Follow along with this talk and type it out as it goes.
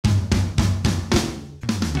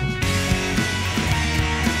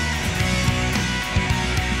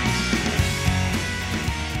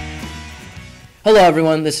Hello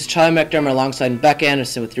everyone, this is Charlie McDermott alongside Beck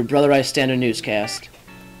Anderson with your Brother Rice Standard Newscast.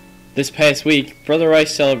 This past week, Brother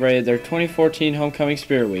Rice celebrated their 2014 Homecoming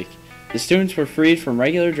Spirit Week. The students were freed from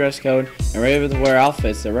regular dress code and were able to wear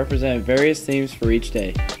outfits that represented various themes for each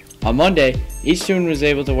day. On Monday, each student was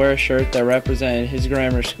able to wear a shirt that represented his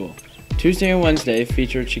grammar school. Tuesday and Wednesday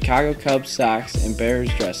featured Chicago Cubs socks and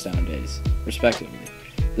Bears dress down days, respectively.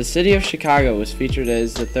 The city of Chicago was featured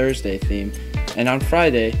as the Thursday theme, and on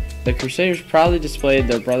Friday, the Crusaders proudly displayed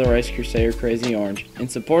their Brother Rice Crusader Crazy Orange in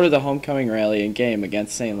support of the homecoming rally and game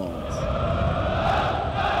against St. Laurence.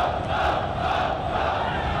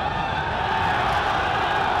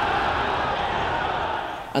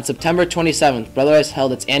 On September 27th, Brother Rice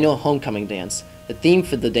held its annual homecoming dance. The theme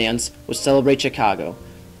for the dance was Celebrate Chicago.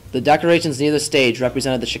 The decorations near the stage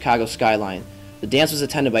represented the Chicago skyline. The dance was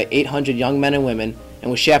attended by 800 young men and women and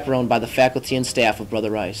was chaperoned by the faculty and staff of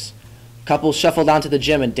Brother Rice. Couples shuffled onto the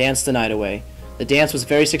gym and danced the night away. The dance was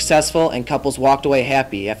very successful and couples walked away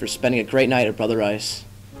happy after spending a great night at Brother Rice.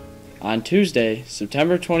 On Tuesday,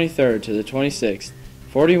 September 23rd to the 26th,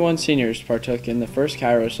 41 seniors partook in the first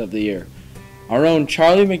Kairos of the year. Our own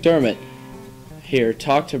Charlie McDermott here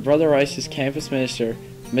talked to Brother Rice's campus minister,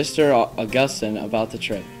 Mr. Augustin, about the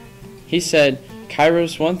trip. He said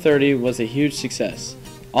Kairos 130 was a huge success.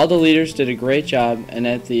 All the leaders did a great job, and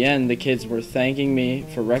at the end the kids were thanking me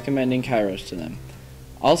for recommending Kairos to them.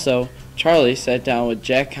 Also, Charlie sat down with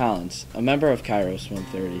Jack Collins, a member of Kairos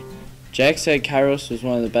 130. Jack said Kairos was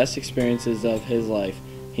one of the best experiences of his life.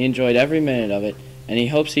 He enjoyed every minute of it, and he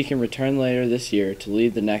hopes he can return later this year to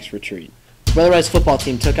lead the next retreat. The Brother Rice football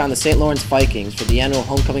team took on the St. Lawrence Vikings for the annual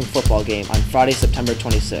homecoming football game on Friday, September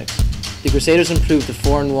 26th. The Crusaders improved to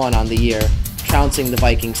 4-1 on the year, trouncing the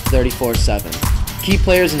Vikings 34-7. Key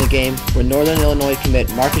players in the game were Northern Illinois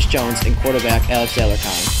commit Marcus Jones and quarterback Alex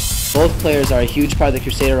Alarcon. Both players are a huge part of the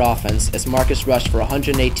Crusader offense as Marcus rushed for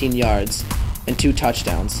 118 yards and 2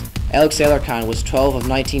 touchdowns. Alex Alarcon was 12 of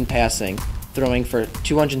 19 passing, throwing for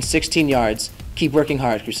 216 yards. Keep working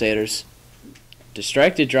hard, Crusaders.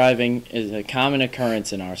 Distracted driving is a common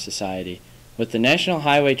occurrence in our society, with the National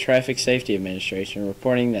Highway Traffic Safety Administration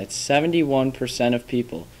reporting that 71% of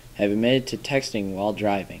people have admitted to texting while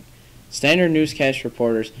driving. Standard Newscast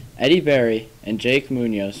reporters Eddie Berry and Jake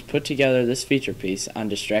Munoz put together this feature piece on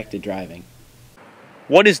distracted driving.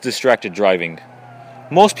 What is distracted driving?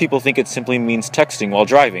 Most people think it simply means texting while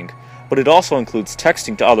driving, but it also includes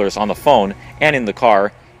texting to others on the phone and in the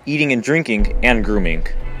car, eating and drinking, and grooming.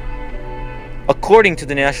 According to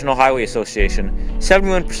the National Highway Association,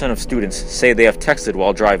 71% of students say they have texted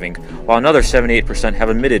while driving, while another 78% have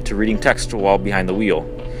admitted to reading text while behind the wheel.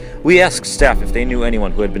 We asked staff if they knew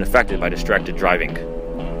anyone who had been affected by distracted driving.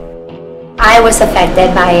 I was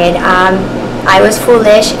affected by it. I was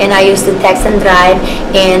foolish and I used to text and drive,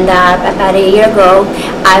 and about a year ago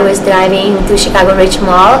I was driving to Chicago Ridge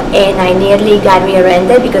Mall and I nearly got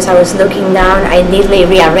rear-ended because I was looking down. I nearly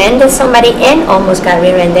rear-ended somebody and almost got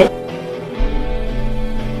rear-ended.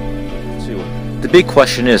 The big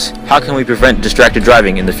question is, how can we prevent distracted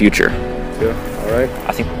driving in the future? Yeah, all right.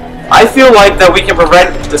 I feel like that we can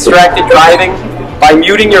prevent distracted driving by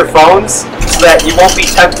muting your phones so that you won't be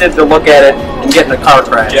tempted to look at it and get in a car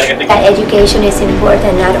crash. Education is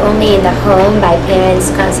important, not only in the home by parents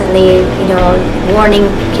constantly, warning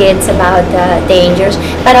kids about the dangers,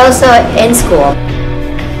 but also in school.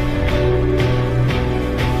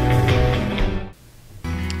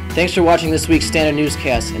 Thanks for watching this week's Standard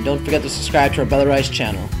Newscast, and don't forget to subscribe to our Brother Rice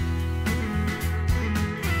channel.